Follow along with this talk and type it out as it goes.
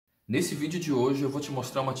Nesse vídeo de hoje eu vou te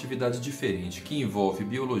mostrar uma atividade diferente que envolve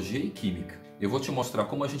biologia e química. Eu vou te mostrar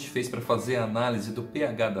como a gente fez para fazer a análise do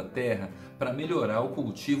pH da terra para melhorar o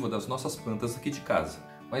cultivo das nossas plantas aqui de casa.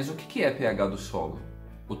 Mas o que é pH do solo?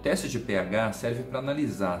 O teste de pH serve para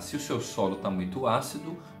analisar se o seu solo está muito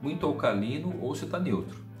ácido, muito alcalino ou se está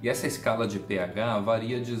neutro. E essa escala de pH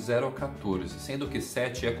varia de 0 a 14, sendo que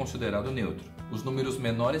 7 é considerado neutro. Os números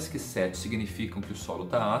menores que 7 significam que o solo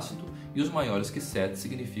está ácido e os maiores que 7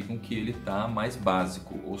 significam que ele está mais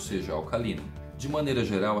básico, ou seja, alcalino. De maneira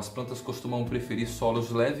geral, as plantas costumam preferir solos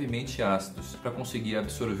levemente ácidos para conseguir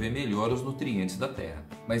absorver melhor os nutrientes da terra.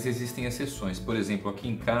 Mas existem exceções, por exemplo, aqui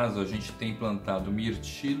em casa a gente tem plantado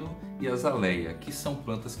mirtilo e azaleia, que são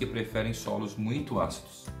plantas que preferem solos muito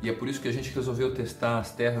ácidos. E é por isso que a gente resolveu testar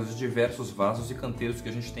as terras de diversos vasos e canteiros que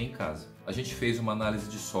a gente tem em casa. A gente fez uma análise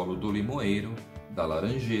de solo do limoeiro, da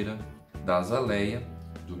laranjeira, da azaleia,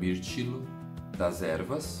 do mirtilo, das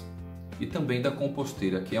ervas e também da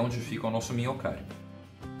composteira, que é onde fica o nosso minhocário.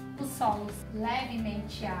 Os solos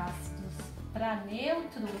levemente ácidos para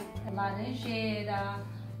neutro, laranjeira,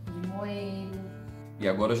 limoeiro. E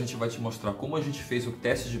agora a gente vai te mostrar como a gente fez o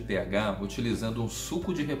teste de pH utilizando um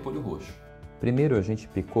suco de repolho roxo. Primeiro a gente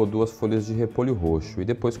picou 2 folhas de repolho roxo e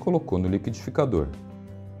depois colocou no liquidificador.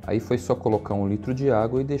 Aí foi só colocar 1 litro de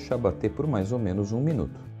água e deixar bater por mais ou menos 1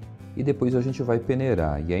 minuto. E depois a gente vai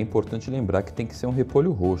peneirar, e é importante lembrar que tem que ser um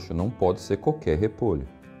repolho roxo, não pode ser qualquer repolho.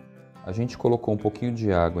 A gente colocou um pouquinho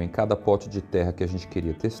de água em cada pote de terra que a gente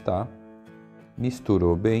queria testar,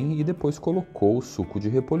 misturou bem e depois colocou o suco de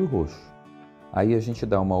repolho roxo. Aí a gente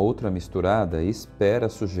dá uma outra misturada e espera a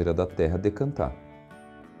sujeira da terra decantar.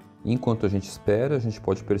 Enquanto a gente espera, a gente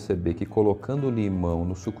pode perceber que colocando o limão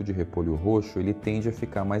no suco de repolho roxo, ele tende a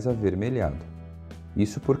ficar mais avermelhado.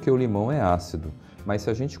 Isso porque o limão é ácido, mas se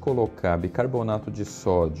a gente colocar bicarbonato de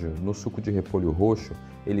sódio no suco de repolho roxo,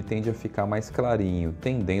 ele tende a ficar mais clarinho,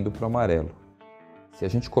 tendendo para o amarelo. Se a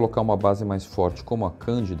gente colocar uma base mais forte como a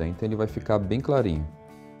cândida, então ele vai ficar bem clarinho.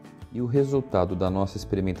 E o resultado da nossa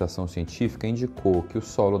experimentação científica indicou que o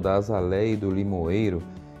solo da azaleia e do limoeiro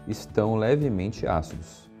estão levemente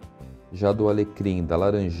ácidos. Já do alecrim, da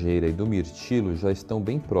laranjeira e do mirtilo já estão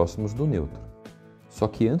bem próximos do neutro. Só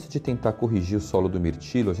que antes de tentar corrigir o solo do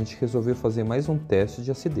mirtilo, a gente resolveu fazer mais um teste de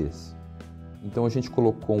acidez. Então a gente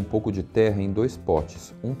colocou um pouco de terra em 2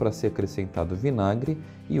 potes, um para ser acrescentado vinagre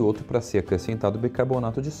e outro para ser acrescentado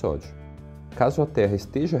bicarbonato de sódio. Caso a terra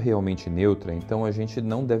esteja realmente neutra, então a gente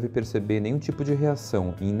não deve perceber nenhum tipo de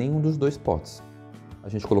reação em nenhum dos 2 potes. A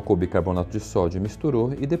gente colocou o bicarbonato de sódio e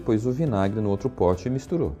misturou, e depois o vinagre no outro pote e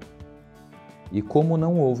misturou. E como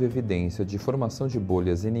não houve evidência de formação de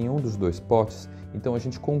bolhas em nenhum dos 2 potes, então a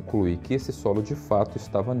gente conclui que esse solo de fato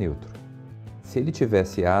estava neutro. Se ele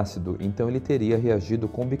tivesse ácido, então ele teria reagido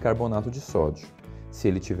com bicarbonato de sódio. Se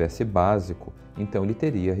ele tivesse básico, então ele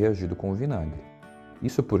teria reagido com vinagre.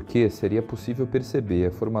 Isso porque seria possível perceber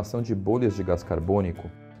a formação de bolhas de gás carbônico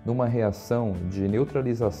numa reação de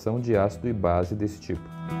neutralização de ácido e base desse tipo.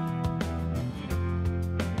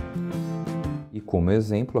 E como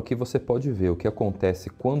exemplo, aqui você pode ver o que acontece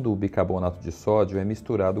quando o bicarbonato de sódio é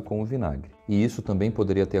misturado com o vinagre. E isso também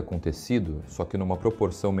poderia ter acontecido, só que numa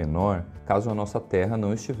proporção menor, caso a nossa terra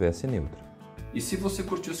não estivesse neutra. E se você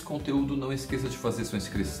curtiu esse conteúdo, não esqueça de fazer sua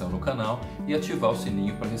inscrição no canal e ativar o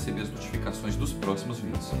sininho para receber as notificações dos próximos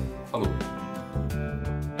vídeos. Falou!